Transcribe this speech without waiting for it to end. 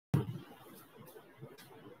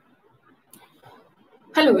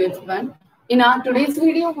Hello everyone. In our today's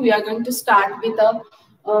video, we are going to start with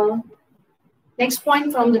the next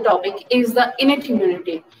point from the topic is the innate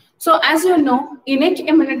immunity. So as you know, innate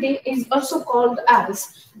immunity is also called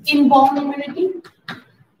as inborn immunity.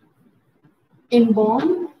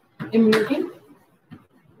 Inborn immunity.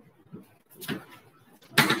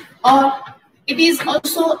 Or it is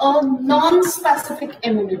also a non-specific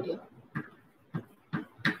immunity.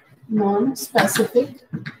 Non-specific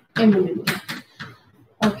immunity.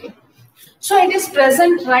 Okay. So it is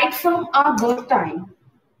present right from our birth time.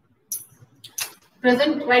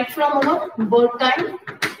 Present right from our birth time.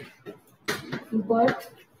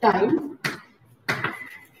 Birth time.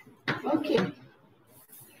 Okay.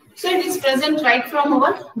 So it is present right from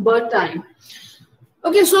our birth time.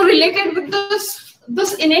 Okay, so related with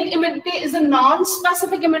this innate immunity is a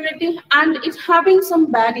non-specific immunity and it's having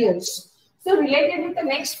some barriers. So related with the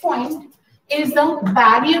next point is the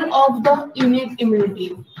barrier of the innate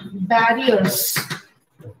immunity. Barriers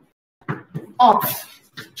of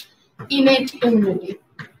innate immunity.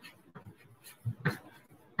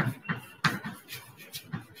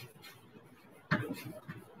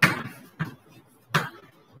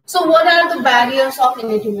 So what are the barriers of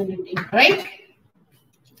innate immunity, right?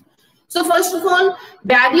 So first of all,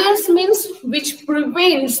 barriers means which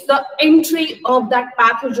prevents the entry of that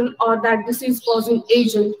pathogen or that disease-causing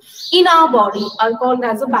agent in our body are called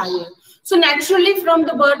as a barrier. So naturally from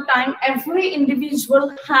the birth time, every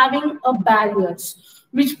individual having a barriers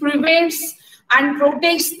which prevents and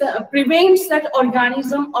protects, prevents that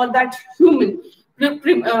organism or that human,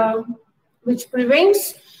 which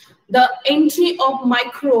prevents the entry of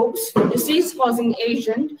microbes, disease-causing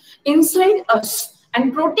agent inside us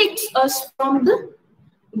and protects us from the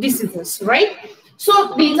diseases, right?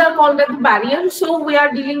 So these are called the barriers. So we are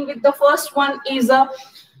dealing with the first one is a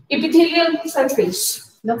epithelial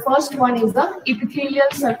surface. The first one is the epithelial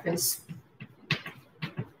surface.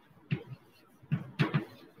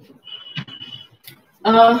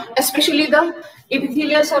 Especially the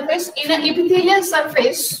epithelial surface. In an epithelial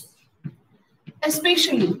surface,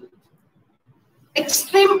 especially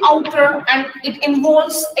extreme outer, and it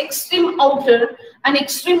involves extreme outer and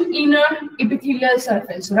extreme inner epithelial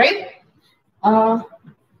surface, right?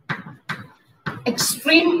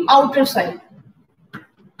 Extreme outer side,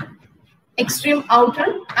 extreme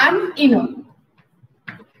outer and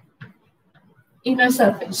inner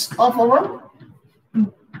surface of our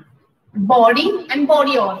body and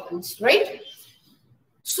body organs, right?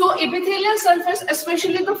 So epithelial surface,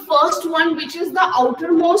 especially the first one, which is the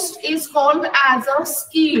outermost, is called as a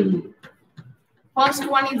skin. First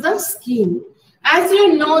one is a skin. As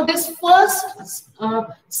you know, this first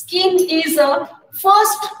skin is a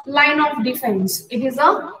first line of defense. It is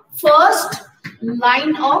a first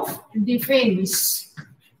line of defense.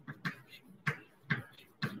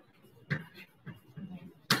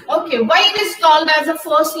 Okay, why it is called as a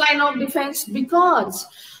first line of defense? Because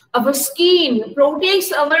our skin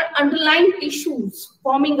protects our underlying tissues,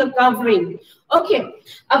 forming a covering. Okay,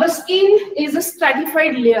 our skin is a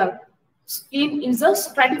stratified layer. Skin is a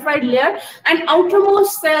stratified layer, and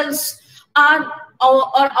outermost cells are, or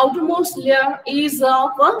outermost layer is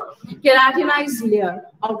of a keratinized layer.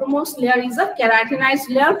 Outermost layer is a keratinized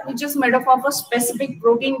layer, which is made up of a specific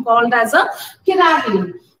protein called as a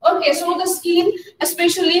keratin. Okay, so the skin,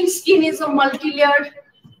 especially skin, is a multi-layered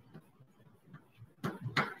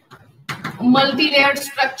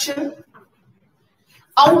structure.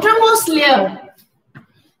 Outermost layer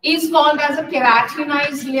is called as a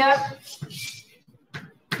keratinized layer.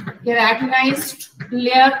 Keratinized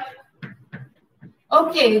layer.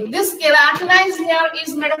 Okay, this keratinized layer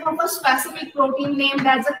is made up of a specific protein named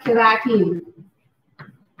as a keratin.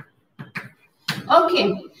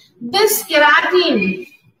 Okay, this keratin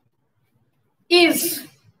is,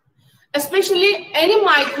 especially any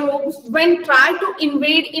microbes when try to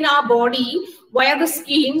invade in our body via the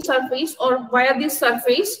skin surface or via this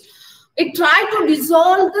surface, it try to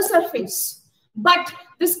dissolve the surface. But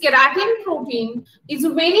this keratin protein is a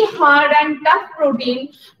very hard and tough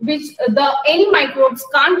protein, which any microbes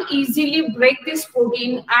can't easily break this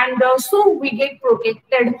protein, and so we get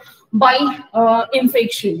protected by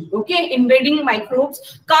infection. Okay, invading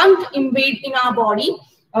microbes can't invade in our body.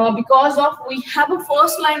 Because of we have a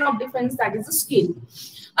first line of defense, that is the skin.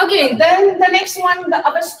 Okay, then the next one,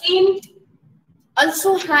 our skin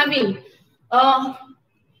also having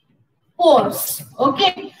pores.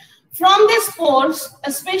 Okay, from these pores,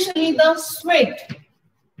 especially the sweat,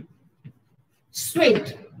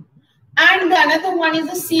 and the another one is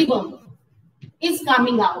the sebum is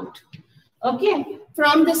coming out. Okay,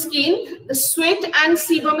 from the skin, the sweat and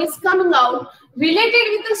sebum is coming out Related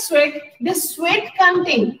with the sweat, the sweat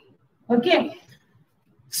contain, okay,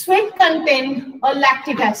 sweat contain a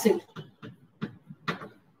lactic acid.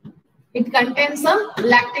 It contains a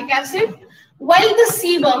lactic acid, while the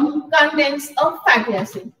sebum contains a fatty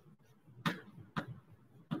acid.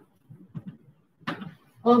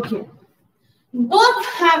 Okay. Both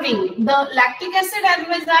having the lactic acid as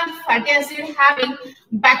well as fatty acid having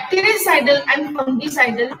bactericidal and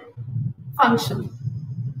fungicidal function.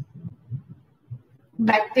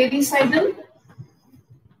 Bactericidal,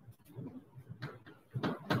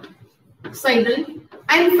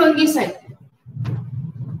 and fungicide.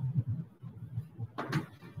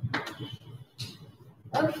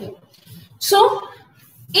 Okay. So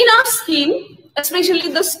in our skin, especially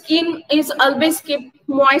the skin is always kept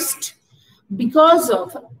moist because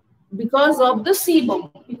of the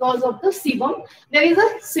sebum. Because of the sebum, there is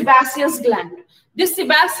a sebaceous gland. This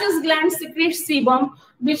sebaceous gland secretes sebum,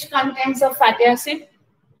 which contains a fatty acid.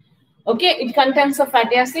 Okay, it contains a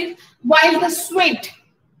fatty acid. While the sweat,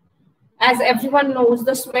 as everyone knows,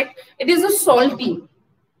 the sweat, it is a salty.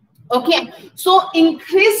 Okay, so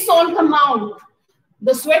increased salt amount.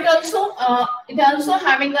 The sweat also, it also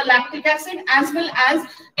having a lactic acid as well as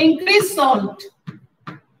increased salt.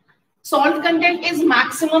 Salt content is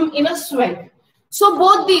maximum in a sweat. So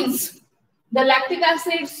both these, the lactic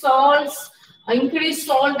acid, salts, increased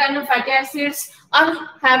salt and fatty acids are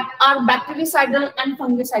bactericidal and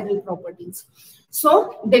fungicidal properties.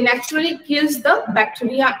 So they naturally kills the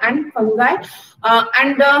bacteria and fungi,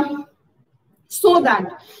 so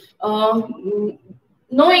that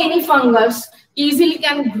no any fungus easily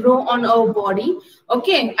can grow on our body.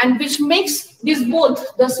 Okay, and which makes this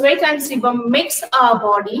both the sweat and sebum makes our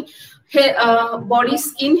body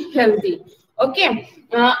skin healthy. Okay,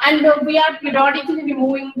 and we are periodically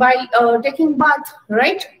removing by taking bath,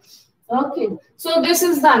 right? Okay, so this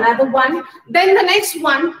is the another one. Then the next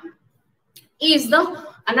one is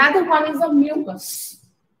another one is the mucus.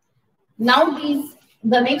 Now we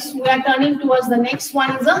are turning towards the next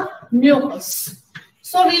one is a mucus.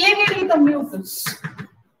 So related with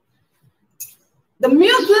the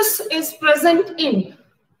mucus is present in,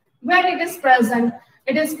 where it is present?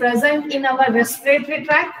 It is present in our respiratory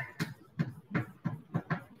tract,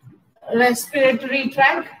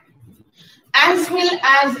 as well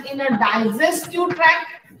as in a digestive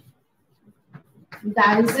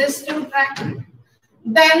tract,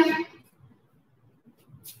 then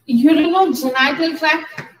urinogenital tract,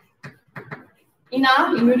 in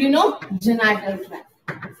our urinogenital tract.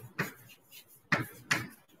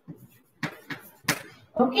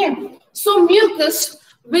 Okay, so mucus,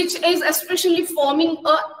 which is especially forming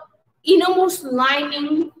a innermost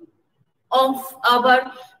lining of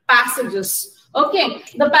our passages. Okay,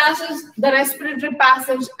 the respiratory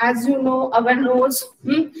passage, as you know, our nose,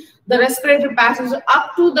 the respiratory passage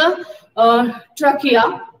up to the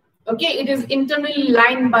trachea. Okay, it is internally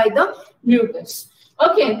lined by the mucus.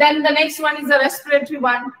 Okay, then the next one is the respiratory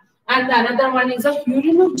one, and the another one is a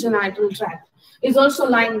urinogenital tract, is also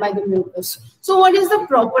lined by the mucus. So what is the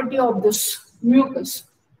property of this mucus?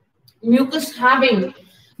 Mucus having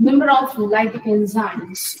number of lytic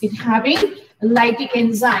enzymes. It having lytic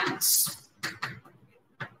enzymes.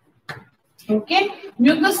 Okay,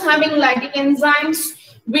 mucus having lytic enzymes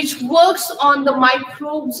which works on the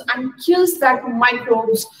microbes and kills that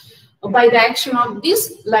microbes by the action of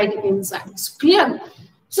these lytic enzymes. Clear?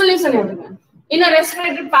 So listen everyone. In a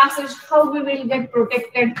respiratory passage, how we will get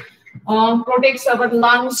protected? Protects our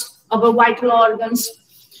lungs, our vital organs.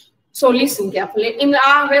 So listen carefully. In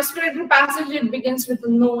our respiratory passage, it begins with the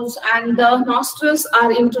nose, and the nostrils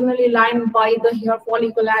are internally lined by the hair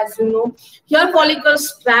follicle, as you know. Hair follicle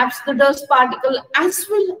traps the dust particle, as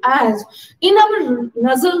well as in our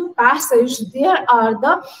nasal passage, there are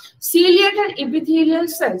the ciliated epithelial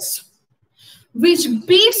cells, which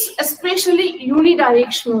beats especially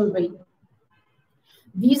unidirectional way.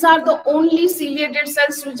 These are the only ciliated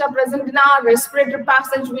cells which are present in our respiratory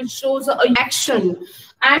passage, which shows a reaction.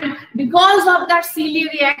 And because of that ciliary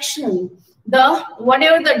reaction,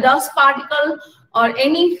 whatever the dust particle or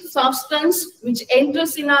any substance which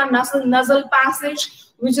enters in our nasal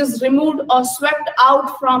passage, which is removed or swept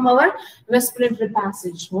out from our respiratory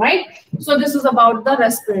passage, right? So this is about the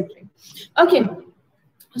respiratory. Okay.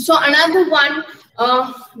 So another one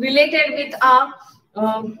related with our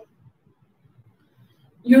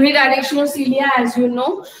unidirectional cilia, as you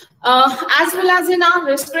know, as well as in our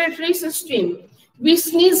respiratory system, we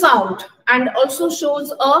sneeze out and also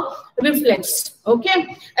shows a reflex,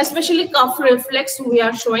 okay? Especially cough reflex we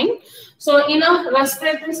are showing. So in a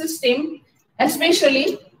respiratory system,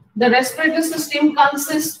 especially the respiratory system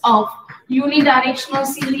consists of unidirectional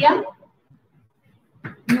cilia,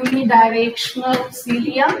 unidirectional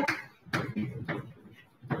cilia,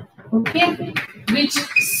 okay, which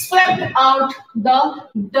swept out the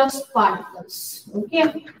dust particles.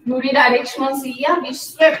 Okay, unidirectional cilia which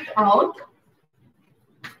swept out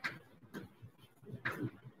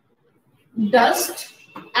dust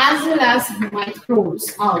as well as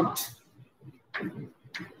microbes out.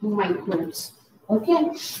 Microbes.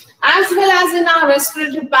 Okay, as well as in our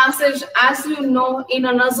respiratory passage, as you know, in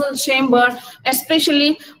a nasal chamber,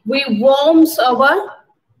 especially we warms our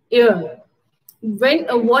air. When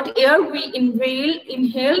what air we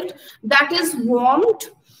inhaled, that is warmed.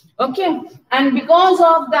 Okay, and because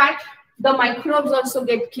of that, the microbes also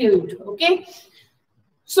get killed. Okay,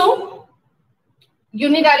 so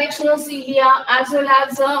unidirectional cilia as well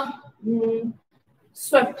as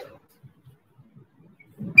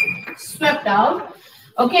swept out,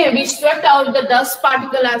 okay, we swept out the dust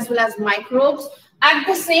particle as well as microbes. At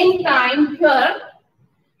the same time here,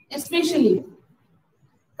 especially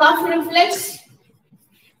cough reflex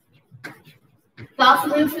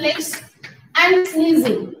and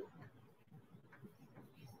sneezing.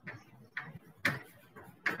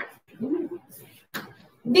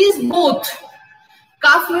 These both,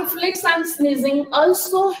 cough reflex and sneezing,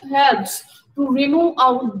 also helps to remove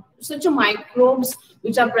our such microbes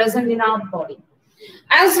which are present in our body.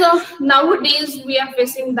 As nowadays we are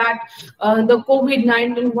facing that the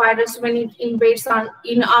COVID-19 virus, when it invades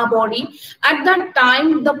in our body, at that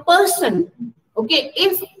time the person, okay,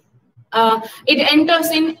 if it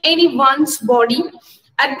enters in anyone's body,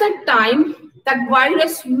 at that time that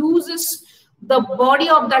virus uses the body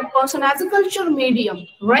of that person as a culture medium,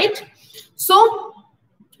 right? So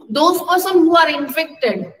those persons who are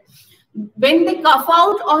infected, when they cough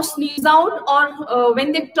out or sneeze out, or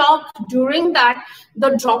when they talk, during that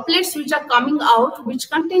the droplets which are coming out which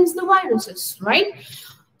contains the viruses, right?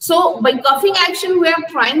 So by coughing action we are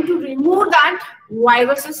trying to remove that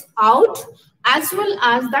viruses out as well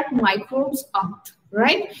as that microbes out,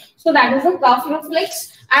 right? So that is a cough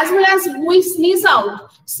reflex. As well as we sneeze out,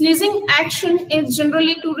 sneezing action is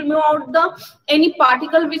generally to remove out the any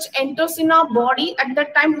particle which enters in our body. At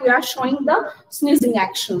that time we are showing the sneezing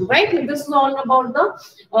action, right? This is all about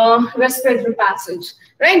the respiratory passage,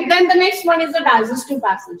 right? Then the next one is the digestive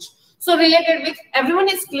passage. So related with, everyone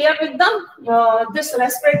is clear with the this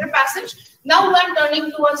respiratory passage. Now we are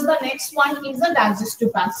turning towards the next one, is the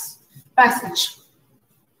digestive passage.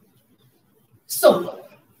 So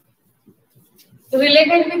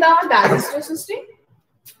related with our digestive system,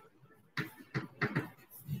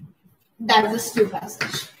 digestive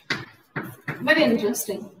passage, very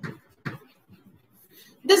interesting.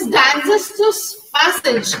 This digestive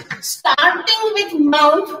passage, starting with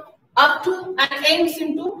mouth up to and ends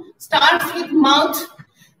into, starts with mouth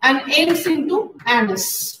and ends into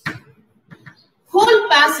anus. Whole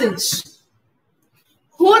passage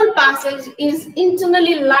is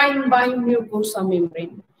internally lined by mucosa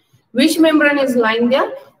membrane. Which membrane is lying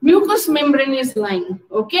there? Mucous membrane is lying.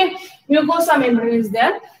 Okay, mucosa membrane is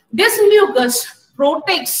there. This mucus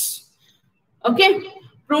protects, okay,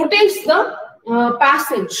 protects the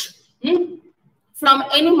passage from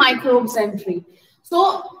any microbes entry.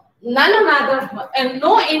 So none other and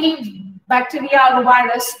no any bacteria or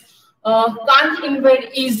virus can't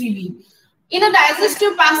invade easily. In a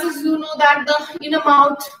digestive passage, you know that the inner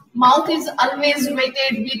mouth is always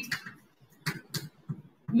weighted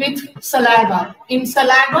with saliva. In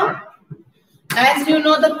saliva, as you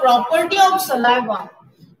know, the property of saliva,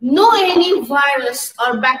 no any virus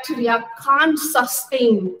or bacteria can't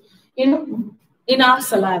sustain in our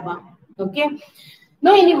saliva. Okay,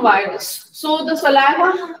 no any virus. So the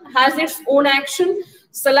saliva has its own action.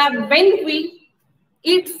 Saliva, when we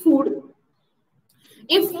eat food,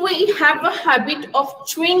 if we have a habit of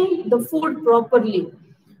chewing the food properly,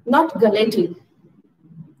 not gulleting,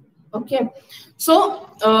 okay, so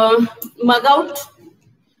mug out,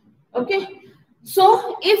 okay,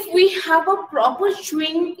 so if we have a proper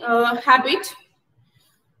chewing habit,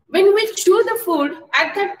 when we chew the food,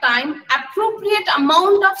 at that time appropriate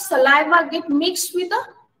amount of saliva get mixed with the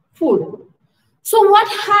food. So what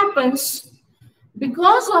happens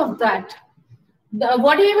because of that?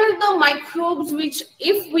 Whatever the microbes which,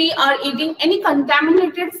 if we are eating any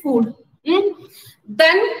contaminated food,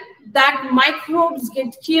 then that microbes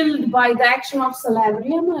get killed by the action of salivary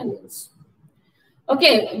amylase.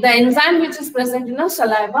 Okay, the enzyme which is present in a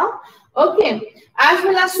saliva, okay, as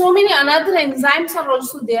well as so many another enzymes are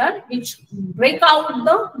also there which break out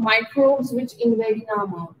the microbes which invade in our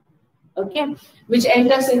mouth, okay, which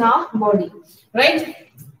enters in our body, right?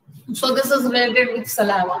 So this is related with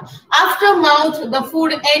saliva. After mouth, the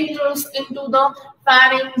food enters into the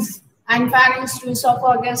pharynx and pharynx to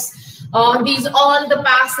esophagus. These all the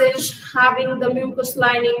passage having the mucus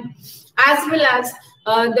lining, as well as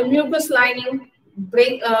the mucus lining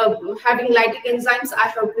having lytic enzymes I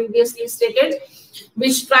have previously stated,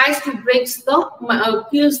 which tries to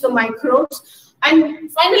kills the microbes,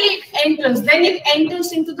 and finally it enters. Then it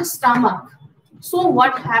enters into the stomach. So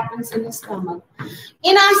what happens in the stomach?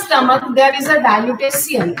 In our stomach there is a dilute.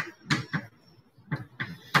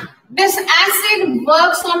 This acid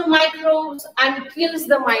works on microbes and kills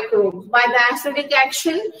the microbes. By the acidic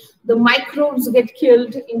action, the microbes get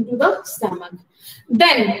killed into the stomach.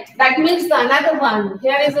 Then that means the another one.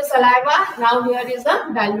 Here is the saliva. Now here is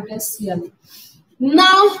the dilute.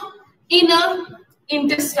 Now inner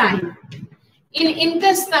intestine. In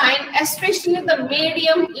intestine, especially the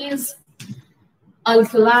medium is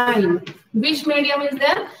alkaline. Which medium is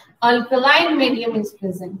there? Alkaline medium is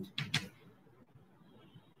present.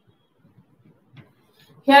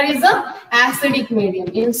 Here is the acidic medium.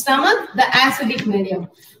 In stomach, the acidic medium.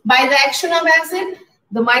 By the action of acid,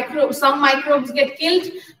 some microbes get killed,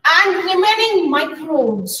 and remaining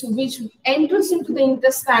microbes which enters into the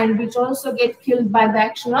intestine, which also get killed by the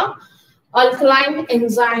action of alkaline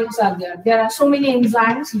enzymes are there. There are so many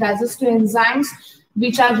enzymes, digestive enzymes,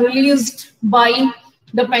 which are released by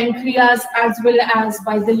the pancreas as well as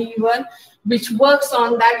by the liver, which works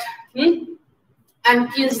on that and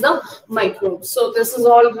kills the microbes. So this is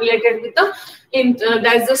all related with the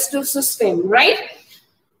digestive system, right?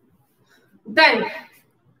 Then,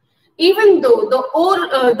 even though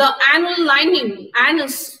the anal lining,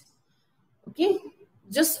 anus, okay,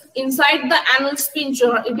 just inside the anal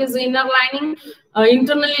sphincter, it is inner lining,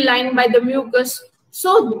 internally lined by the mucus.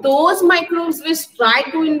 So those microbes which try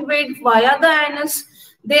to invade via the anus,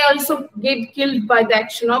 they also get killed by the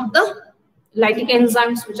action of the lytic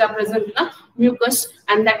enzymes which are present in the mucus,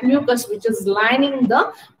 and that mucus which is lining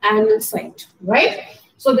the anal site, right?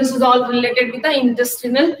 So this is all related with the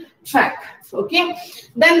intestinal tract, okay?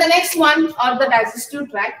 Then the next one, or the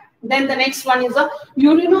digestive tract. Then the next one is the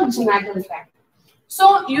urinogenital tract.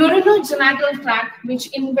 So urinogenital tract, which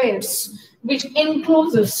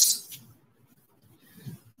encloses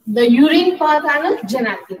the urine path and the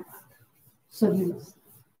genital path.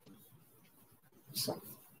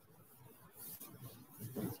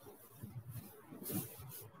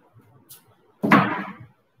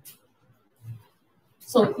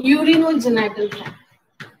 So urinogenital tract.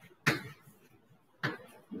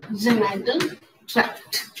 Genital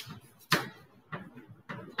tract.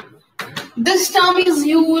 This term is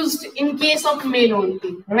used in case of male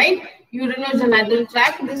only, right? Urinogenital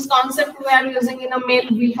tract. This concept we are using in a male.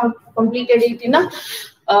 We have completed it in a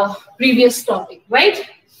previous topic, right?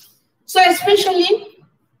 So especially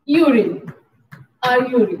urine.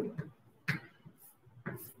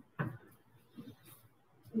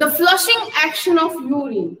 The flushing action of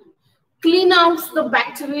urine clean out the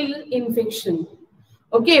bacterial infection.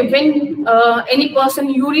 Okay, when any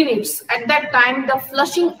person urinates, at that time the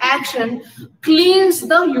flushing action cleans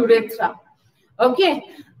the urethra. Okay,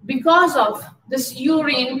 because of this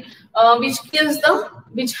urine, which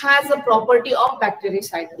has a property of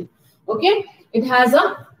bactericidal. Okay, it has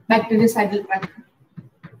a bactericidal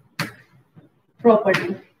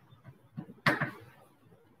property.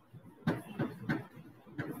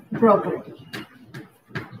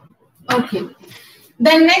 Okay,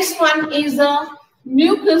 then next one is a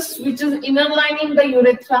mucus, which is inner lining the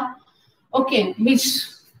urethra, okay, which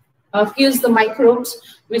kills the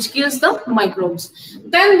microbes, Then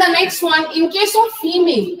the next one, in case of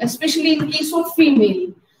female, especially in case of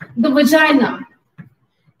female, the vagina.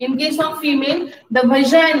 In case of female, the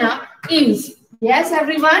vagina is, yes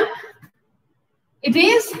everyone, it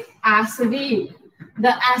is acidic. The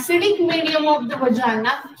acidic medium of the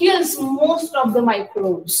vagina kills most of the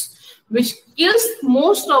microbes, as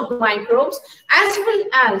well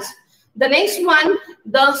as the next one,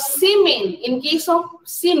 the semen. In case of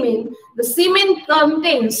semen, the semen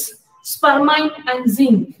contains spermine and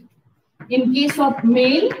zinc. In case of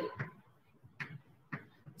male,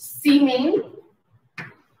 semen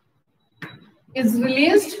is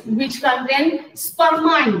released which contain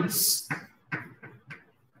spermine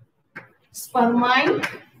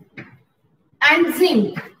and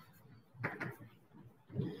zinc.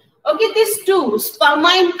 Okay, these two,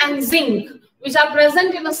 spermine and zinc, which are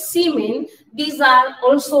present in a semen, these are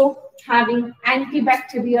also having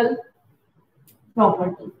antibacterial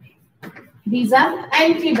property. These are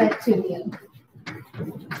antibacterial.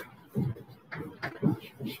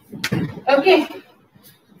 Okay,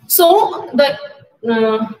 so the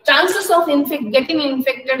chances of getting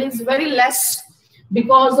infected is very less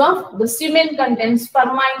because of the cement contains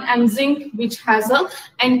spermine and zinc, which has a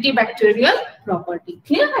antibacterial property.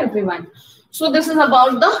 Clear, everyone? So this is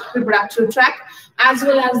about the reproductive tract as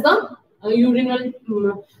well as the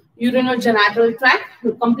urinogenital tract,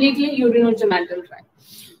 completely urinogenital tract.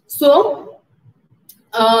 So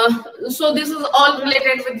this is all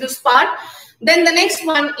related with this part. Then the next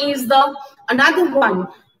one is another one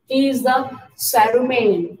is the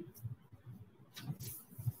cerumen.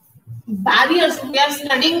 Barriers. We are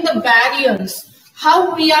studying the barriers.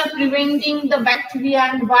 How we are preventing the bacteria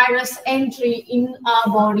and virus entry in our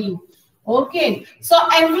body. Okay. So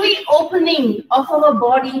every opening of our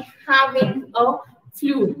body having a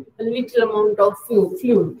fluid, a little amount of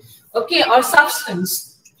fluid. Okay, or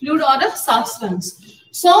substance. Fluid or a substance.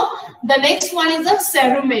 So the next one is the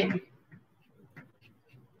cerumen.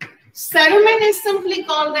 Cerumen is simply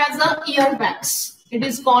called as a earwax. It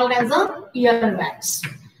is called as a earwax.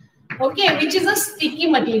 Okay, which is a sticky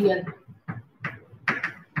material.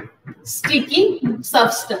 Sticky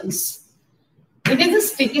substance. It is a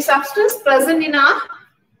sticky substance present in our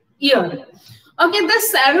ear. Okay, the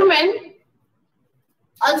cerumen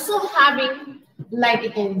also having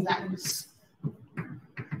lytic enzymes.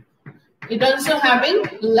 It also having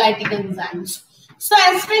lytic enzymes. So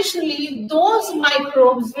especially those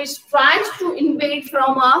microbes which tries to invade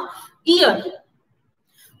from our ear,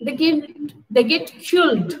 they get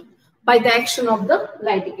killed by the action of the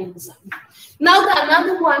lytic enzyme. Now the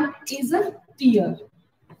another one is a tear.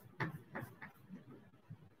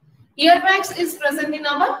 Earwax is present in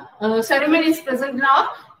our cerumen is present in our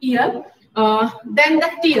ear. Then the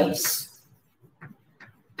tears.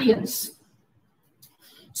 Tears.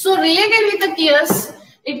 So related with the tears,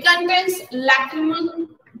 it contains lacrimal.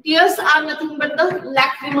 Tears are nothing but the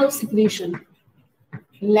lacrimal secretion.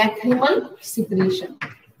 Lacrimal secretion.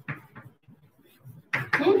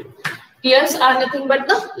 Tears are nothing but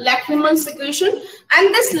the lacrimal secretion,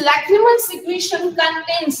 and this lacrimal secretion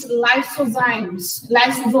contains lysosomes.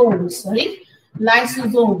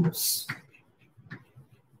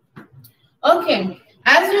 Okay.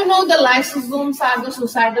 As you know, the lysosomes are the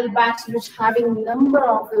suicidal bags which having a number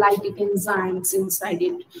of lytic enzymes inside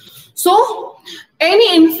it. So,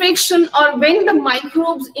 any infection or when the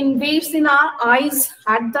microbes invades in our eyes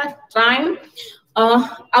at that time,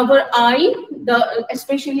 our eye,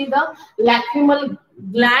 especially the lacrimal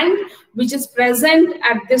gland, which is present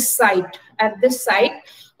at this site,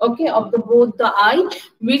 okay, of both the eye,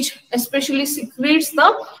 which especially secretes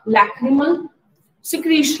the lacrimal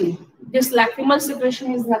secretion. This lacrimal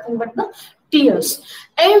secretion is nothing but the tears.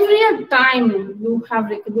 Every time you have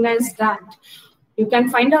recognized that, you can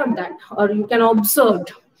find out that, or you can observe.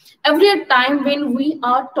 Every time when we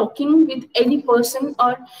are talking with any person,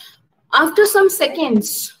 or after some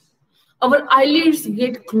seconds, our eyelids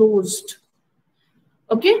get closed.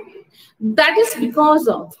 Okay, that is because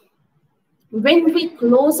of when we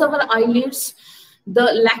close our eyelids,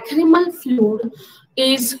 the lacrimal fluid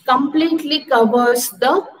is completely covers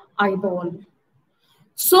the eyeball.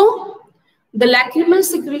 So the lacrimal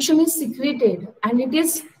secretion is secreted, and it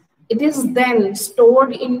is then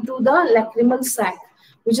stored into the lacrimal sac,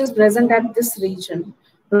 which is present at this region.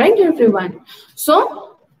 Right, everyone?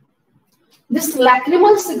 So this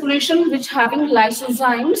lacrimal secretion, which having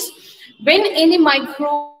lysosomes, when any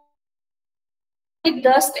microbe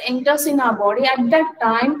dust enters in our body, at that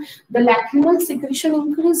time the lacrimal secretion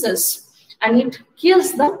increases and it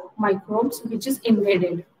kills the microbes which is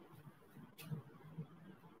invaded.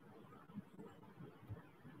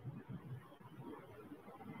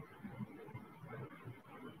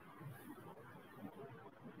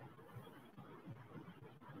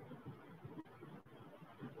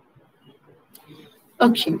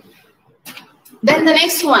 Okay. Then the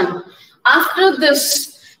next one. After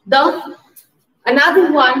this,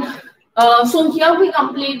 another one. So here we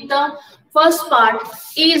complete the first part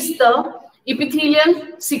is the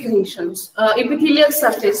epithelial secretions, epithelial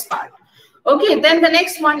surface part. Okay. Then the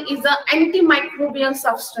next one is the antimicrobial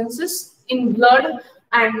substances in blood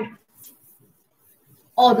and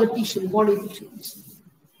other tissue, body tissues.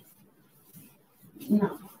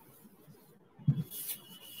 Now.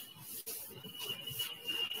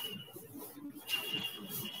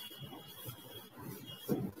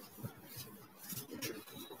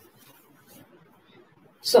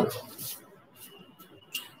 So,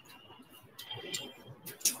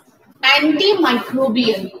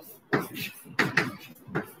 antimicrobial,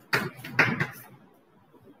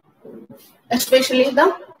 especially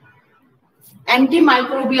the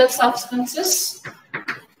antimicrobial substances,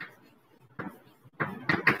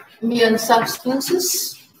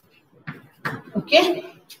 okay.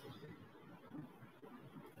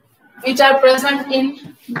 which are present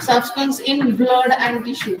in substance in blood and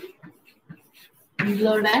tissue.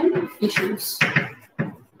 Blood and tissues.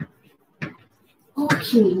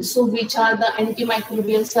 Okay, so which are the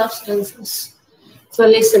antimicrobial substances? So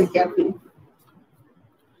listen carefully.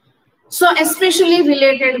 So especially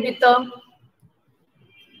related with the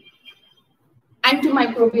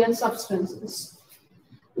antimicrobial substances.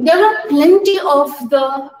 There are plenty of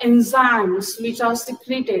the enzymes which are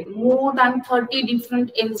secreted. More than 30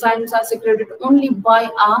 different enzymes are secreted only by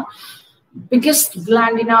our biggest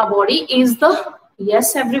gland in our body is the,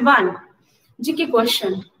 yes everyone, GK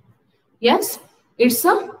question. Yes, it's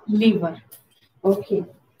a liver. Okay.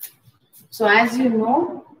 So as you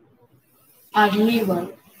know, our liver,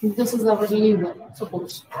 this is our liver,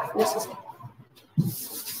 suppose. This is it.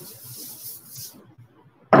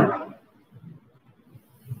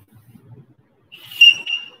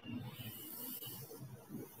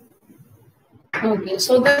 Okay,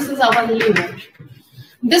 so this is our liver.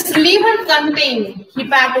 This liver contains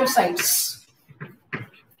hepatocytes.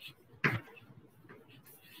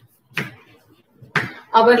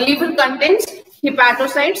 Our liver contains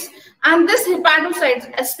hepatocytes, and this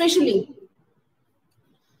hepatocytes especially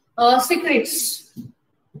secretes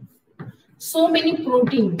so many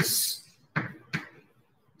proteins.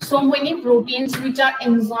 So many proteins which are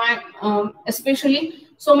enzyme, especially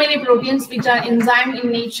so many proteins which are enzyme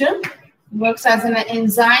in nature, works as an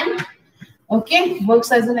enzyme. Okay,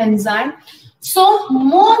 works as an enzyme. So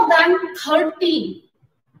more than 30,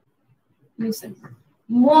 listen,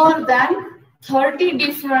 more than 30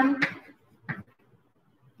 different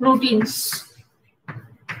proteins.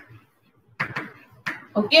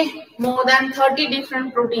 Okay, more than 30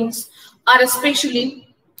 different proteins are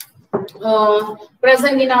especially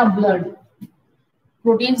present in our blood.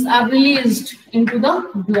 Proteins are released into the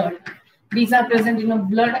blood. These are present in the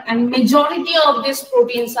blood, and majority of these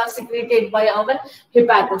proteins are secreted by our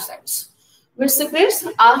hepatocytes. Which secretes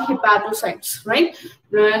our hepatocytes, right?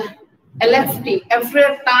 LFT, every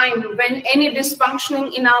time when any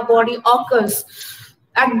dysfunctioning in our body occurs,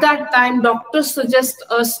 at that time doctors suggest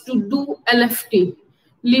us to do LFT,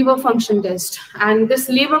 liver function test. And this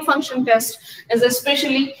liver function test is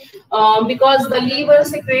especially because the liver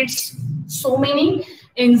secretes so many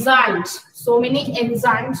enzymes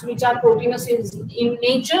which are proteinous in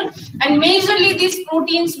nature, and majorly these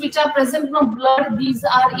proteins which are present in the blood, these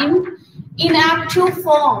are in inactive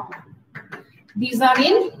form. These are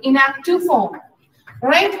in inactive form,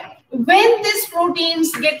 right? When these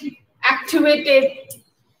proteins get activated,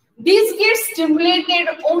 these get stimulated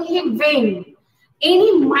only when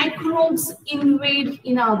any microbes invade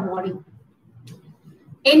in our body.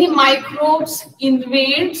 Any microbes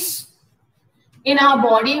invades in our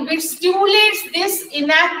body, which stimulates this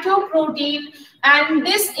inactive protein, and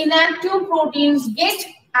this inactive proteins get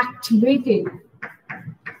activated.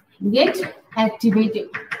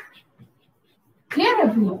 Clear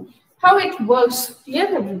everyone? How it works? Clear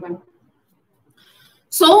everyone?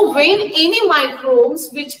 So when any microbes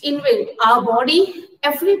which invade our body,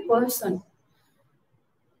 every person,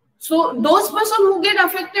 so those persons who get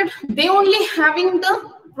affected, they only having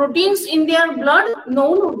the proteins in their blood?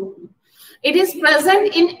 No. It is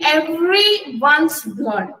present in everyone's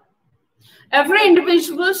blood. Every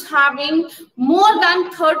individual is having more than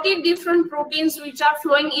 30 different proteins which are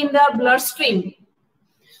flowing in their bloodstream.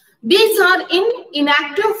 These are in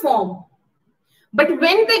inactive form. But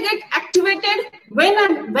when they get activated, when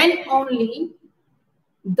only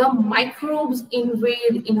the microbes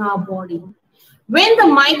invade in our body. When the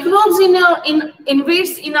microbes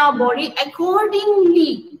invades in our body,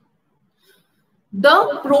 accordingly,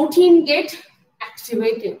 the protein get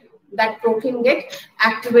activated. That protein get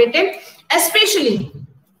activated. Especially,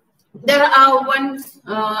 there are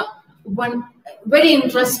one very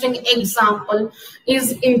interesting example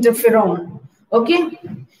is interferon. Okay,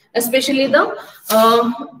 especially the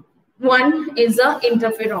one is the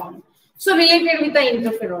interferon. So related with the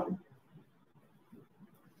interferon.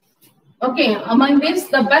 Okay, among this,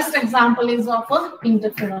 the best example is of a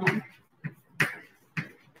interferon.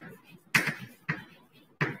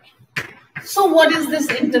 So what is this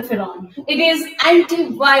interferon? It is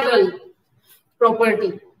antiviral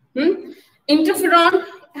property. Interferon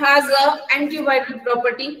has an antiviral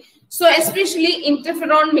property. So especially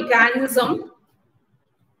interferon mechanism,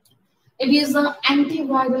 it is an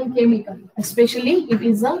antiviral chemical. Especially it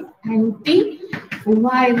is an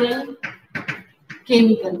antiviral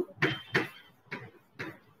chemical.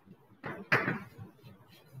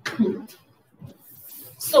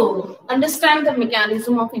 So understand the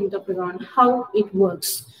mechanism of interferon, how it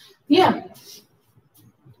works. Yeah.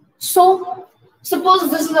 So suppose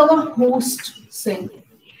this is our host cell.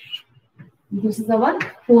 This is our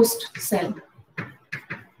host cell.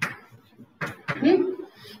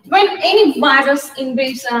 When any virus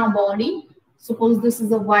invades our body, suppose this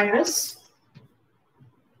is a virus.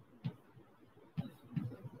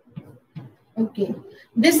 Okay,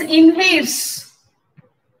 this invades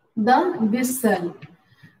this cell.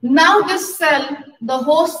 Now this cell, the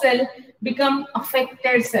host cell, become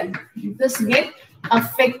affected cell. This get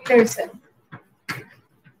affected cell.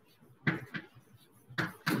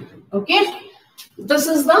 Okay, this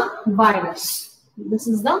is the virus. This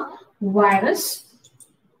is the virus.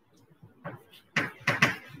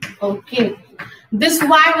 Okay, this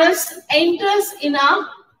virus enters in a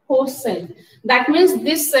host cell. That means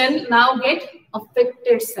this cell now get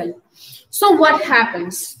affected cell. So what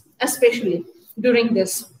happens, especially during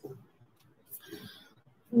this?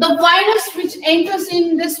 The virus which enters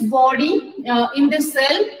in this body, in this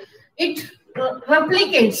cell, it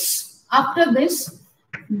replicates. After this,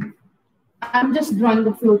 I'm just drawing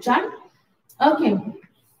the flow chart. Okay.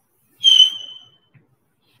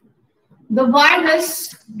 The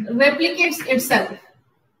virus replicates itself.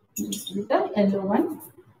 The L01.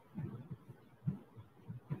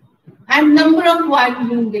 And number of viral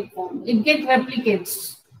units get formed. It gets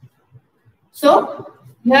replicates. So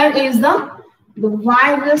here is the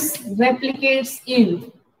virus replicates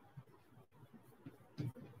in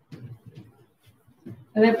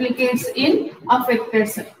affected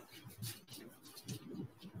cell.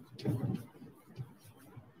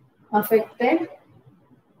 Affected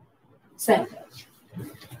cell.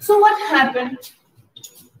 So what happened?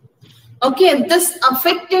 Okay, this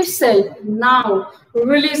affected cell now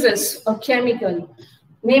releases a chemical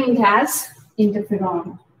named as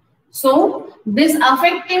interferon. So this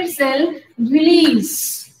affected cell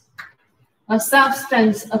releases a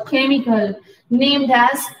substance, a chemical named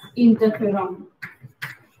as interferon.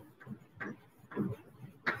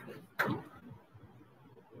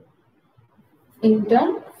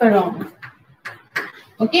 Interferon.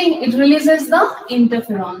 Okay, it releases the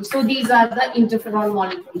interferon. So these are the interferon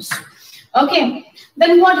molecules. Okay,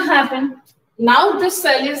 then what happened? Now this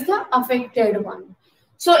cell is the affected one.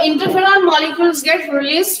 So interferon molecules get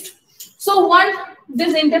released. So what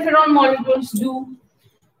these interferon molecules do?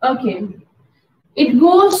 Okay, it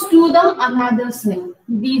goes to the another cell.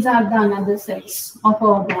 These are the another cells of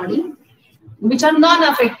our body, which are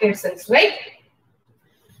non-affected cells, right?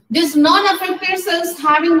 These non-affected cells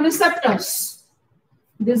having receptors.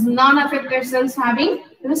 These non-affected cells having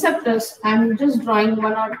receptors. I'm just drawing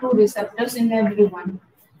 1 or 2 receptors in every one.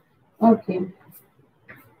 Okay.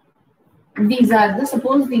 These are the,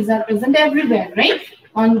 suppose these are present everywhere, right?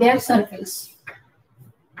 On their surface.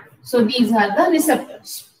 So these are the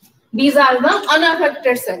receptors. These are the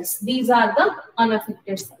unaffected cells. These are the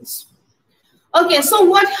unaffected cells. Okay, so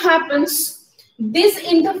what happens? These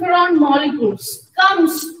interferon molecules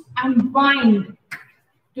comes and bind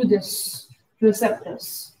to this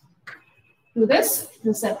receptors. To this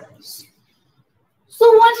receptors.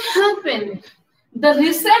 So what happened? The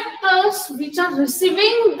receptors which are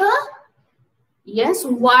receiving the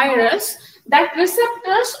virus, that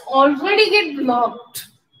receptors already get blocked.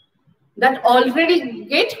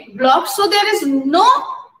 So there is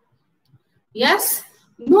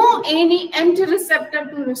no any empty receptor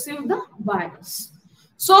to receive the virus.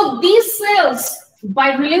 So these cells,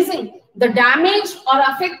 by releasing the damaged or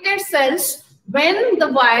affected cells, when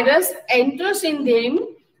the virus enters in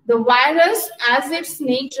them, the virus, as its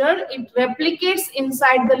nature, it replicates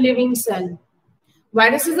inside the living cell.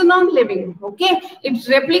 Virus is a non-living, okay? It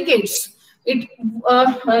replicates.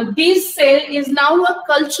 This cell is now a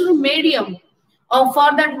cultural medium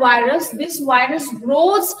for that virus. This virus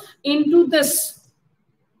grows into this,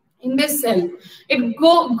 in this cell. It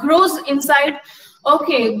grows inside.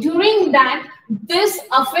 Okay, during that, this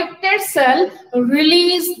affected cell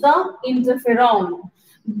release the interferon.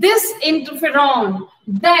 This interferon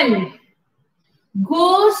then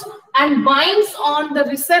goes and binds on the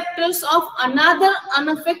receptors of another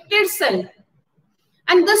unaffected cell.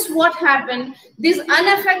 And this what happened? These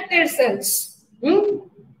unaffected cells,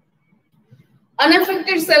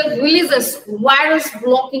 unaffected cell releases virus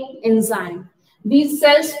blocking enzyme. These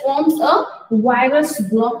cells forms a virus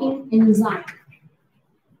blocking enzyme.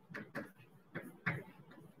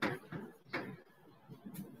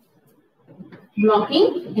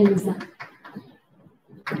 Blocking enzyme.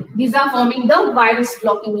 These are forming the virus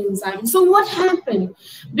blocking enzyme. So what happened?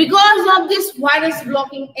 Because of this virus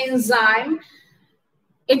blocking enzyme,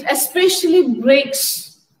 it especially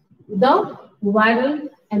breaks the viral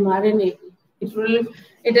mRNA.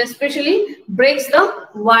 It especially breaks the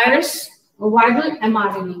viral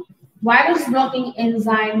mRNA. Virus blocking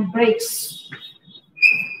enzyme breaks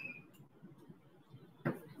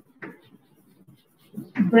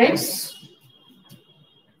breaks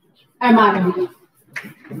mRNA.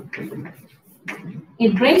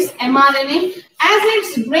 It breaks mRNA. As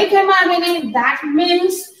it's break mRNA, that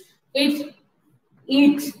means it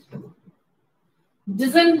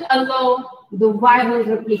doesn't allow the viral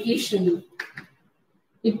replication.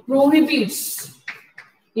 It prohibits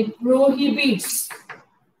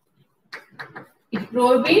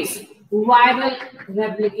viral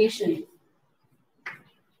replication.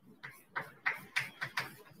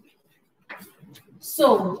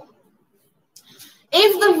 So,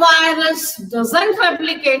 if the virus doesn't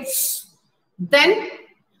replicate, then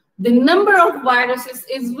the number of viruses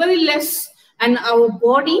is very less, and our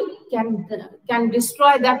body can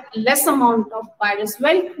destroy that less amount of virus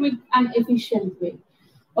very quick and efficient way.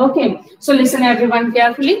 Okay, so listen everyone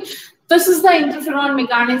carefully. This is the interferon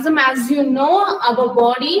mechanism. As you know, our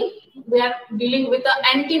body, we are dealing with the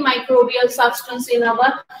antimicrobial substance in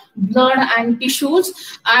our blood and tissues,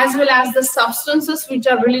 as well as the substances which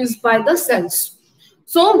are released by the cells.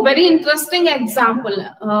 So very interesting example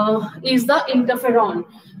is the interferon.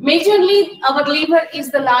 Majorly, our liver is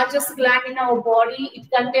the largest gland in our body. It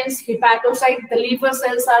contains hepatocytes. The liver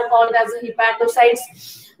cells are called as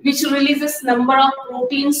hepatocytes, which releases number of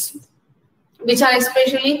proteins, which are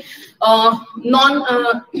especially the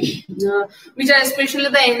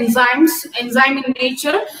enzyme in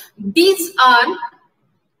nature. These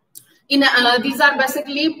are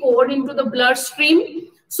basically poured into the bloodstream.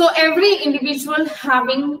 So every individual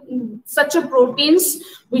having such a proteins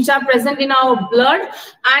which are present in our blood,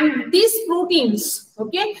 and these proteins,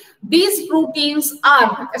 okay, these proteins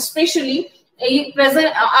are especially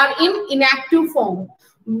present are in inactive form.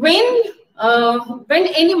 When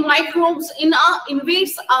any microbes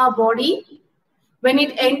invades our body, when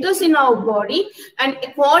it enters in our body, and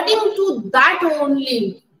according to that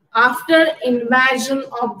only, after invasion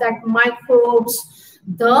of that microbes,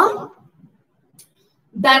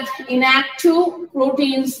 that inactive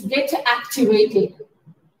proteins get activated.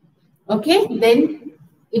 Okay, then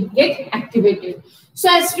it get activated. So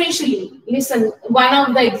especially, listen, one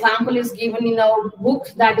of the example is given in our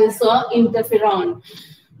book, that is interferon.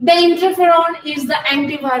 The interferon is the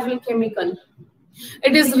antiviral chemical.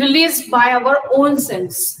 It is released by our own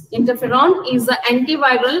cells. Interferon is the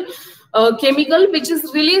antiviral chemical which is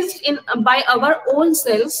released by our own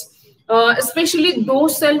cells, especially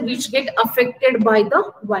those cells which get affected by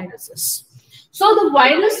the viruses. So the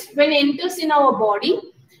virus, when enters in our body,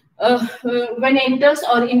 when enters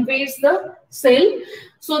or invades the cell,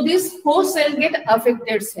 so this host cell get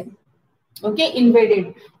affected cell, okay,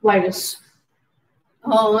 invaded virus.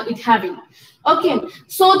 It having. Okay,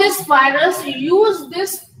 so this virus use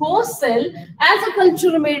this host cell as a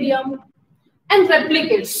culture medium and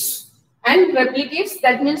replicates.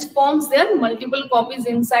 That means forms their multiple copies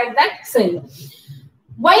inside that cell.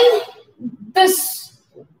 When this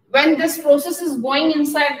process is going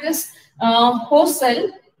inside this host cell,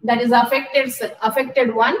 that is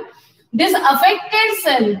affected one, this affected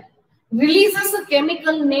cell releases a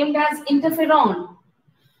chemical named as interferon.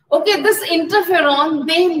 Okay, this interferon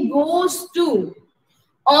then goes to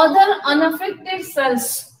other unaffected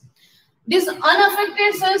cells. These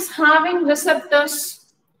unaffected cells having receptors.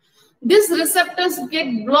 These receptors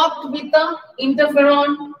get blocked with the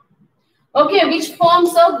interferon, okay, which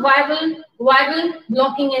forms a viral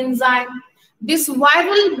blocking enzyme. This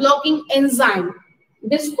viral blocking enzyme,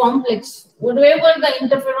 this complex, whatever the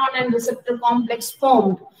interferon and receptor complex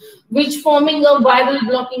formed, which forming a viral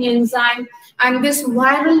blocking enzyme, and this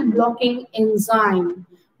viral blocking enzyme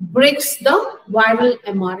breaks the viral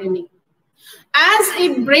mRNA. As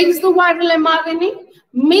it breaks the viral mRNA,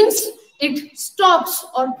 means it stops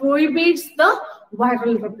or prohibits the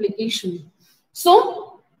viral replication.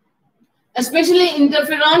 So, especially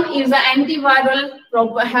interferon is an antiviral,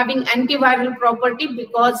 having antiviral property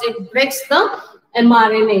because it breaks the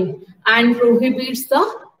mRNA and prohibits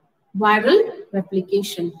the viral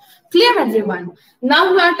replication. Clear, everyone?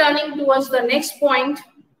 Now we are turning towards the next point,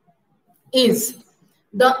 is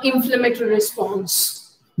the inflammatory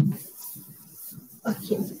response.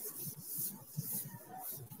 Okay.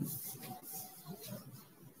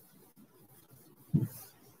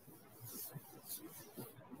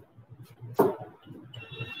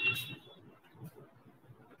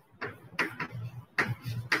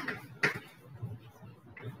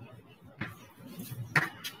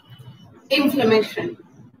 Inflammation.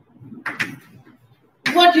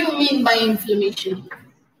 What do you mean by inflammation?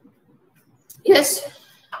 Yes,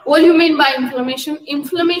 what do you mean by inflammation?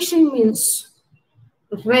 Inflammation means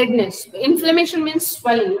redness. Inflammation means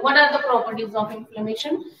swelling. What are the properties of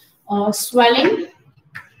inflammation? Swelling,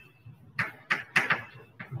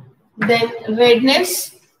 then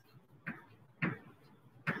redness,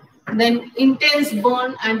 then intense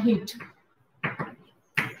burn and heat.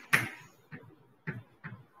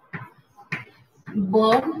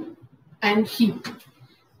 Burn and heat.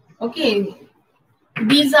 Okay,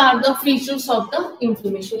 these are the features of the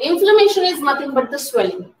inflammation. Inflammation is nothing but the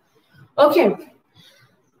swelling. Okay,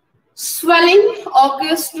 swelling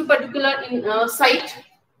occurs to particular site.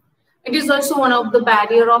 It is also one of the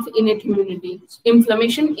barrier of innate immunity.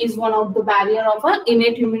 Inflammation is one of the barrier of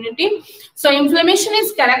innate immunity. So inflammation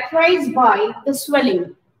is characterized by the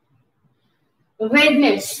swelling,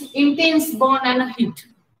 redness, intense burn and heat.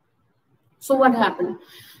 So what happened?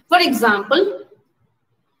 For example,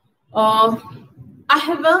 I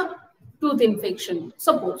have a tooth infection,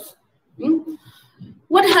 suppose.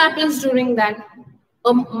 What happens during that?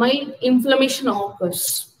 My inflammation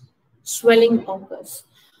occurs, swelling occurs.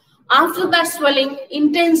 After that swelling,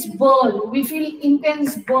 intense burn, we feel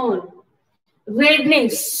intense burn,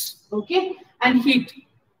 redness, okay, and heat.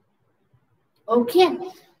 Okay,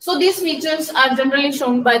 so these features are generally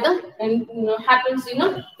shown by the happens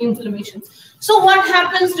in inflammation. So what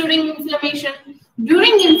happens during inflammation?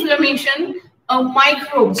 During inflammation,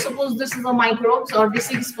 microbes, suppose this is a microbes or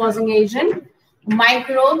disease causing agent,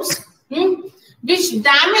 microbes which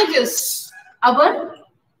damages our,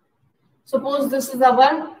 suppose this is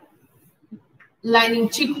our lining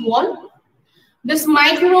cheek wall. This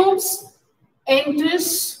microbes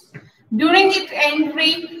enters, during its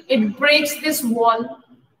entry, it breaks this wall.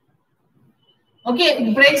 Okay,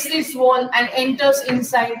 it breaks this wall and enters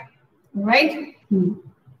inside, right?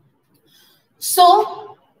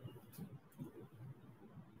 So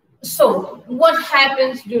what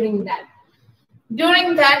happens during that?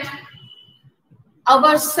 During that,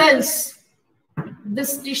 our cells,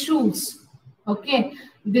 these tissues, okay,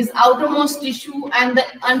 this outermost tissue and the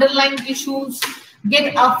underlying tissues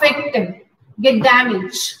get affected, get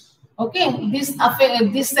damaged. Okay, these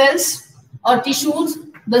cells or tissues,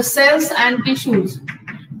 the cells and tissues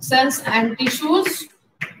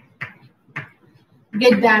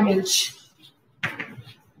get damaged.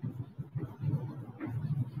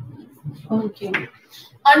 Okay.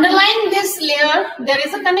 Underlying this layer, there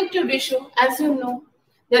is a connective tissue. As you know,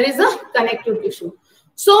 there is a connective tissue.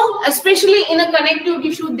 So, especially in a connective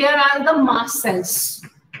tissue, there are the mast cells.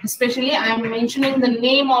 Especially, I am mentioning the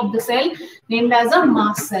name of the cell named as a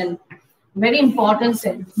mast cell. Very important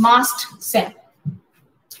cell, mast cell.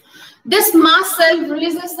 This mast cell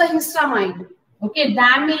releases the histamine. Okay,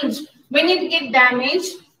 damage. When it gets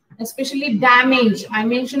damaged, especially damage, I'm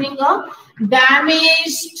mentioning a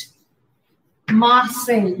damaged mast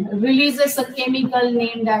cell releases a chemical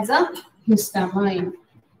named as a histamine.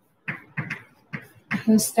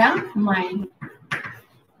 Histamine.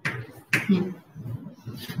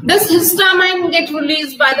 This histamine gets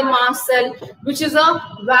released by the mast cell, which is a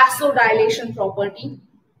vasodilation property.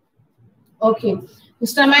 Okay,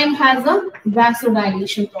 histamine has a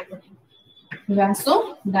vasodilation property.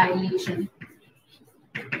 Vasodilation.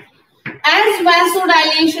 As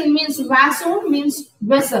vasodilation means, vaso means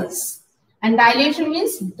vessels and dilation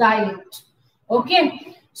means dilate.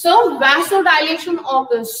 Okay, so vasodilation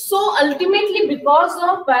occurs. So ultimately, because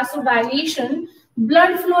of vasodilation,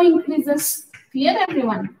 blood flow increases. Clear,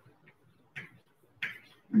 everyone?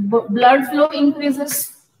 Blood flow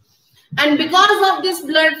increases. And because of this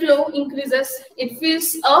blood flow increases, it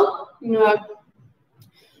feels a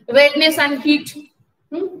redness and heat.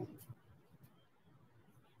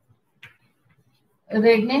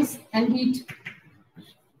 Redness and heat.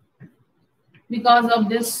 Because of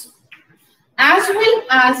this. As well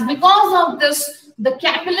as because of this, the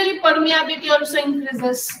capillary permeability also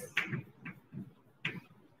increases.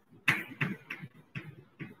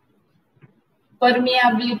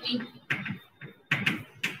 Permeability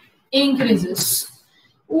increases.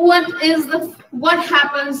 What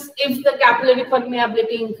happens if the capillary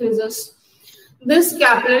permeability increases? If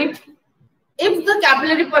the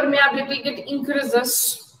capillary permeability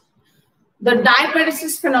increases, the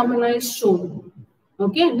diaperesis phenomena is shown.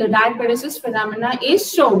 Okay, the diaperesis phenomena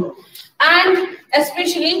is shown, and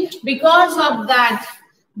especially because of that,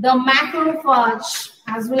 the macrophage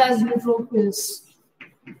as well as neutrophils.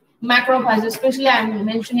 Macrophage, especially I am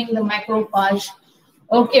mentioning the macrophage,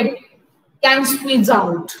 okay, can squeeze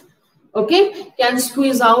out, okay, can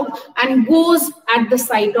squeeze out and goes at the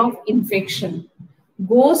site of infection,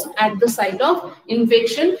 and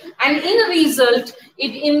in result,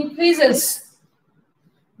 it increases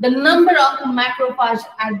the number of macrophage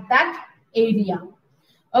at that area.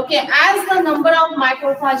 Okay, as the number of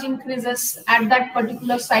macrophage increases at that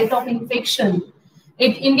particular site of infection,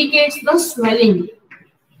 it indicates the swelling.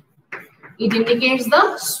 It indicates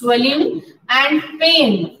the swelling and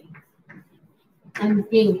pain.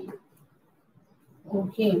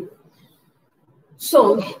 Okay.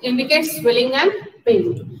 So indicates swelling and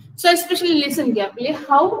pain. So especially listen carefully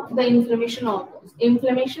how the inflammation occurs.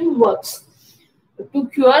 Inflammation works to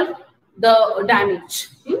cure the damage.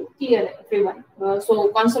 Clear everyone.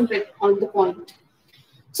 So concentrate on the point.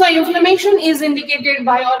 So inflammation is indicated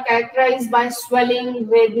by or characterized by swelling,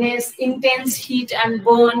 redness, intense heat and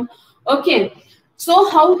burn. Okay. So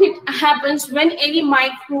how it happens when any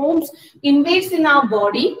microbes invades in our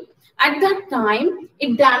body, at that time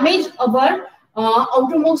it damages our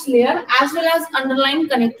outermost layer as well as underlying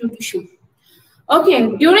connective tissue.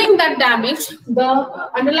 Okay, during that damage, the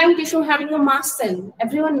underlying tissue having a mast cell.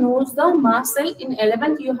 Everyone knows the mast cell. In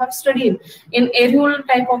 11th, you have studied in areolar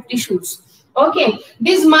type of tissues. Okay,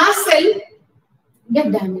 this mast cell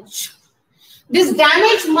get damaged. This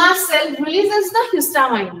damaged mast cell releases the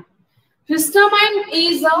histamine. Histamine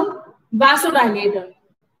is a vasodilator,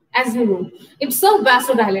 as you know. It's a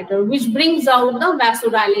vasodilator which brings out the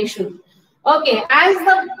vasodilation. Okay, as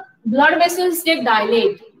the blood vessels get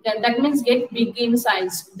dilate, that means get big in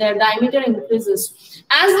size, their diameter increases.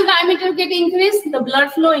 As the diameter get increased, the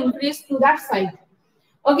blood flow increases to that side.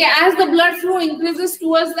 Okay, as the blood flow increases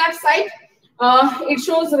towards that side, it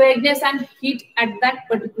shows redness and heat at that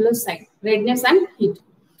particular site. Redness and heat.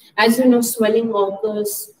 As you know, swelling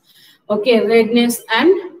occurs. Okay, redness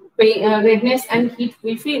and heat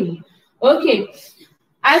we feel. Okay.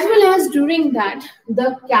 As well as during that,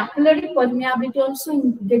 the capillary permeability also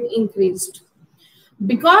get increased.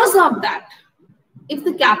 Because of that, if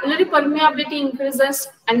the capillary permeability increases,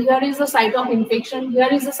 and here is the site of infection,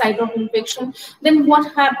 then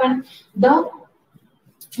what happened? The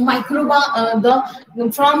microba,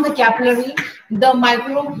 from the capillary, the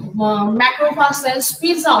macrophage cells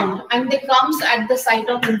squeeze out and they comes at the site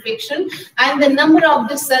of infection, and the number of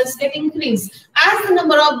the cells get increased. As the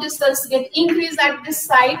number of the cells get increased at this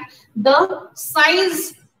site, the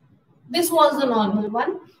size, this was the normal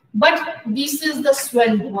one, but this is the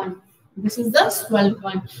swelled one. This is the swelled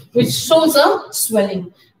one, which shows a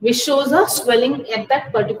swelling. At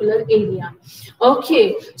that particular area.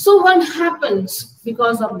 Okay, so what happens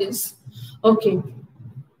because of this? Okay,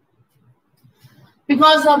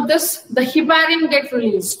 because of this, the heparin gets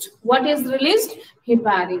released. What is released?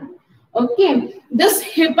 Heparin. Okay, this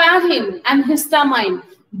heparin and histamine,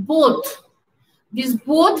 both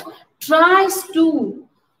tries to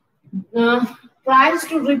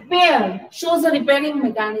repair, shows a repairing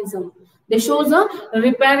mechanism. They shows a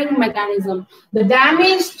repairing mechanism. The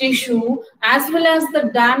damaged tissue as well as the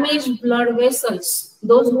damaged blood vessels,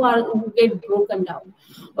 those who get broken down,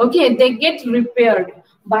 okay, they get repaired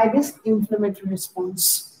by this inflammatory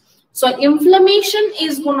response. So inflammation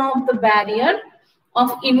is one of the barrier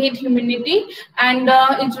of innate immunity, and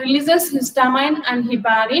it releases histamine and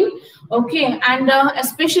heparin. Okay, and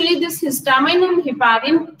especially this histamine and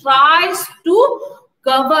heparin tries to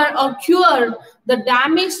cover or cure the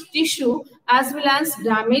damaged tissue as well as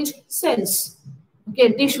damaged cells.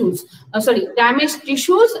 Okay, damaged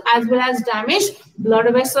tissues as well as damaged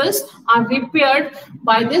blood vessels are repaired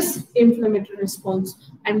by this inflammatory response,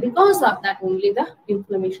 and because of that only the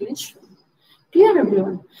inflammation is shown. Clear,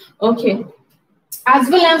 everyone? Okay. As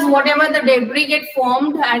well as whatever the debris get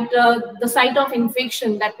formed at the site of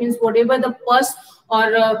infection, that means whatever the pus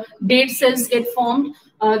or dead cells get formed,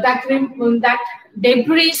 that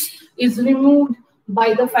debris is removed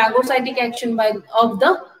by the phagocytic action of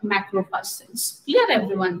the macrophage cells. Clear,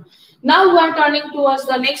 everyone? Now we are turning towards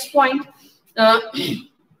the next point of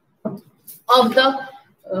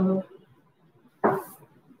the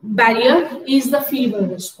barrier is the fever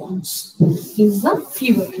response.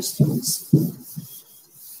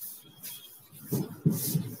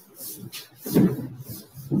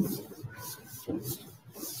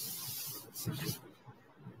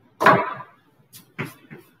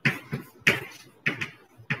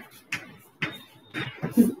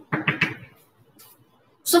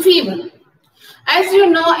 So fever, as you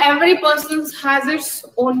know, every person has its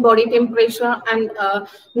own body temperature, and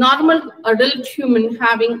normal adult human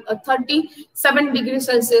having a 37 degrees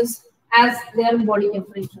Celsius as their body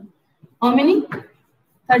temperature. How many?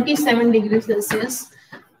 37 degrees Celsius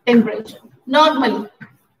temperature normally.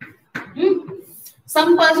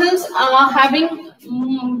 Some persons are having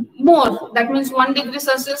more, that means 1 degree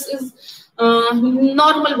Celsius is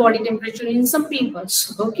normal body temperature in some people.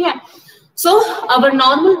 Okay, so our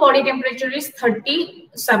normal body temperature is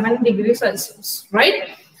 37 degrees Celsius,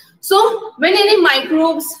 right? So when any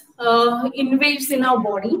microbes invades in our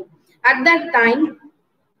body, at that time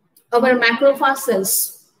our macrophage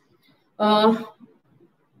cells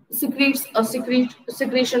secretes a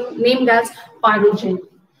secretion named as pyrogen.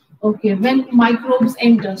 Okay, when microbes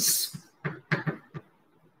enters,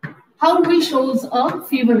 how we shows a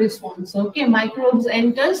fever response? Okay, microbes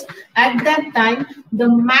enters, at that time the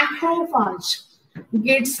macrophage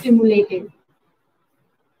gets stimulated.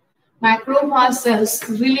 Macrophage cells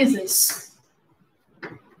releases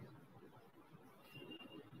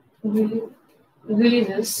it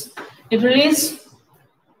releases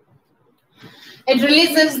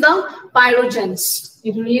the pyrogens.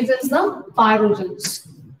 It releases the pyrogens.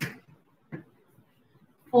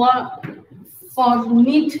 For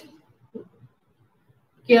neat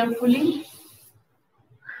carefully.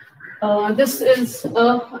 This is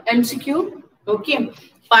a MCQ. Okay,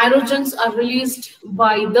 pyrogens are released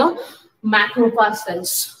by the macrophage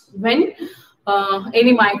cells when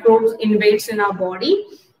any microbes invades in our body.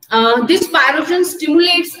 This pyrogen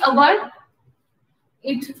stimulates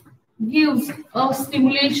it gives a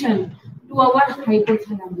stimulation to our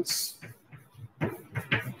hypothalamus.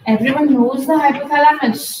 Everyone knows the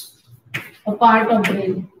hypothalamus, a part of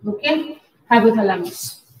brain. Okay,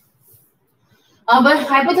 hypothalamus. Our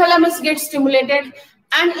hypothalamus gets stimulated,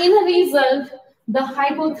 and in a result, the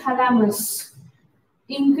hypothalamus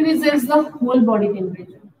increases the whole body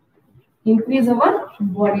temperature. Increase our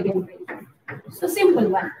body temperature. It's a simple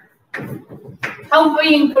one. How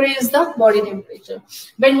we increase the body temperature?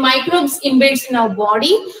 When microbes invades in our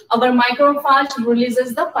body, our macrophage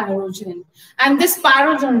releases the pyrogen. And this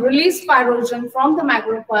released pyrogen from the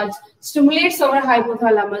macrophage stimulates our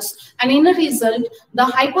hypothalamus. And in a result, the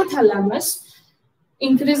hypothalamus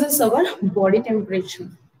increases our body temperature.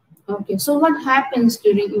 Okay, so what happens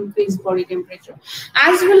during increased body temperature?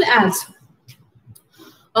 As well as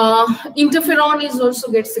interferon is also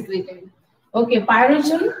gets secreted. Okay,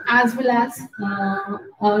 pyrogen as well as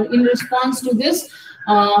in response to this,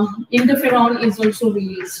 interferon is also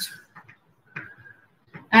released.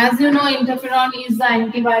 As you know, interferon is the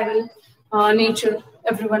antiviral nature.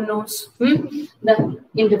 Everyone knows the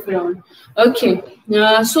interferon. Okay,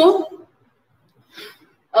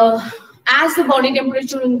 as the body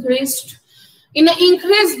temperature increased, in an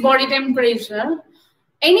increased body temperature,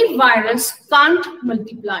 any virus can't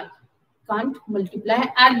multiply.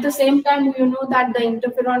 At the same time, you know that the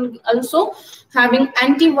interferon also having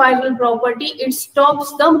antiviral property. It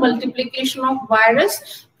stops the multiplication of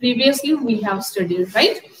virus. Previously we have studied,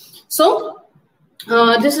 right? So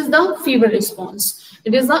this is the fever response.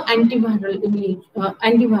 It is the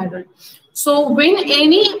antiviral. So when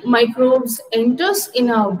any microbes enters in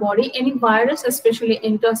our body, any virus especially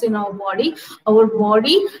enters in our body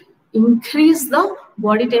increase the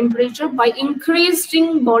body temperature. By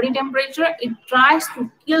increasing body temperature, it tries to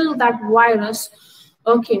kill that virus.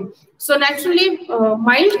 Okay, so naturally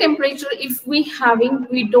mild temperature, if we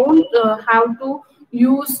don't have to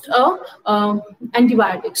use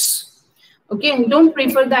antibiotics. Okay, don't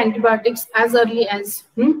prefer the antibiotics as early as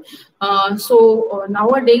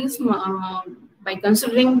nowadays, by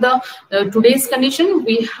considering the today's condition,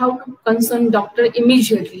 we have to consult doctor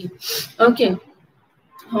immediately. Okay.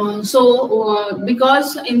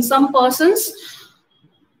 Because in some persons,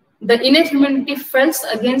 the innate immunity fails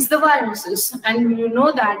against the viruses, and you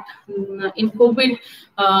know that in COVID,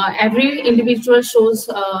 every individual shows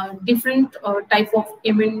different type of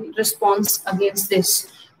immune response against this,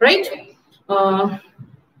 right?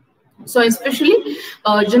 So especially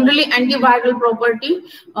generally antiviral property,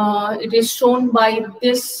 it is shown by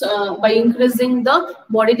this by increasing the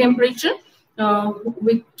body temperature.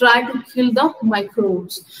 We try to kill the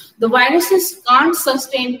microbes. The viruses can't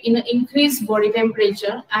sustain in an increased body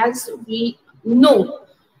temperature, as we know.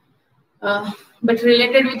 But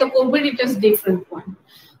related with the COVID, it is different one.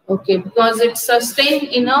 Okay, because it's sustained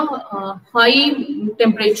in a high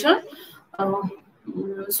temperature,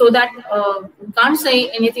 so that can't say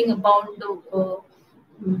anything about the.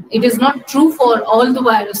 It is not true for all the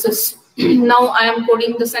viruses. Now I am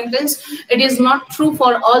quoting the sentence. It is not true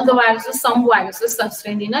for all the viruses. Some viruses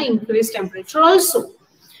sustain in an increased temperature also.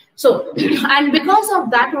 So, and because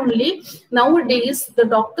of that only, nowadays the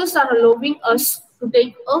doctors are allowing us to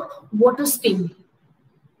take a water stain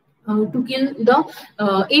to kill the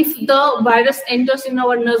if the virus enters in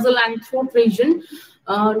our nasal and throat region.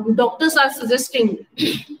 Doctors are suggesting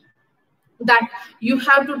that you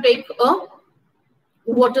have to take a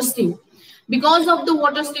water stain. Because of the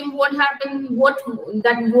water stain, what happens?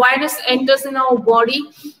 That virus enters in our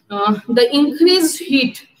body, the increased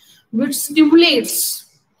heat, which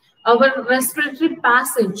stimulates our respiratory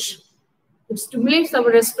passage. It stimulates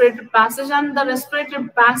our respiratory passage, and the respiratory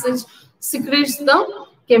passage secretes the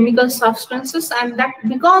chemical substances, and that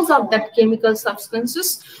because of that chemical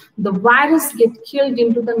substances, the virus get killed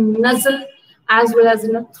into the nozzle as well as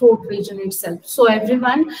in the throat region itself. So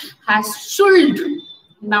everyone should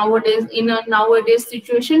nowadays, in a nowadays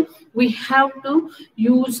situation, we have to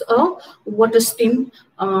use a water steam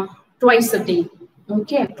twice a day,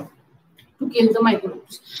 okay, to kill the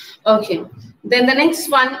microbes. Okay, then the next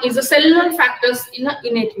one is the cellular factors in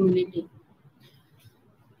innate immunity.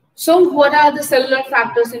 So what are the cellular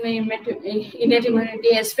factors in innate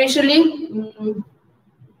immunity, especially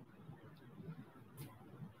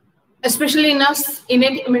in us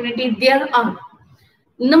innate immunity? There are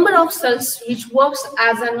number of cells which works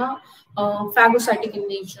as an phagocytic in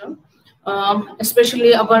nature,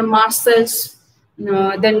 especially our mast cells,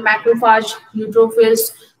 then macrophage,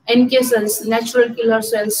 neutrophils, NK cells, natural killer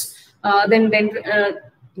cells, then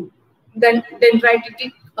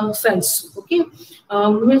dendritic cells. Okay,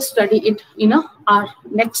 we will study it in our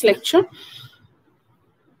next lecture.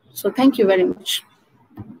 So thank you very much.